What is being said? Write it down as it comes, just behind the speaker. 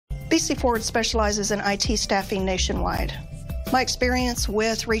BCforward specializes in IT staffing nationwide. My experience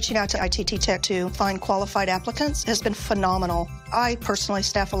with reaching out to ITT Tech to find qualified applicants has been phenomenal. I personally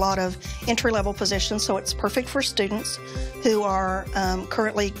staff a lot of entry-level positions, so it's perfect for students who are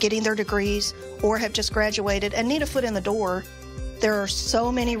currently getting their degrees or have just graduated and need a foot in the door. There are so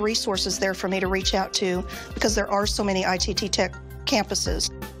many resources there for me to reach out to because there are so many ITT Tech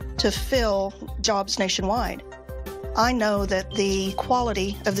campuses to fill jobs nationwide. I know that the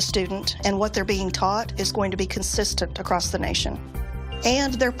quality of the student and what they're being taught is going to be consistent across the nation.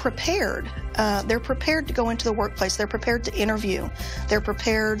 And they're prepared. They're prepared to go into the workplace. They're prepared to interview. They're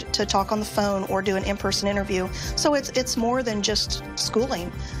prepared to talk on the phone or do an in-person interview. So it's more than just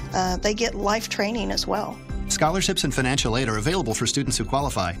schooling. They get life training as well. Scholarships and financial aid are available for students who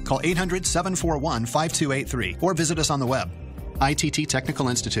qualify. Call 800-741-5283 or visit us on the web. ITT Technical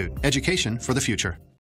Institute. Education for the future.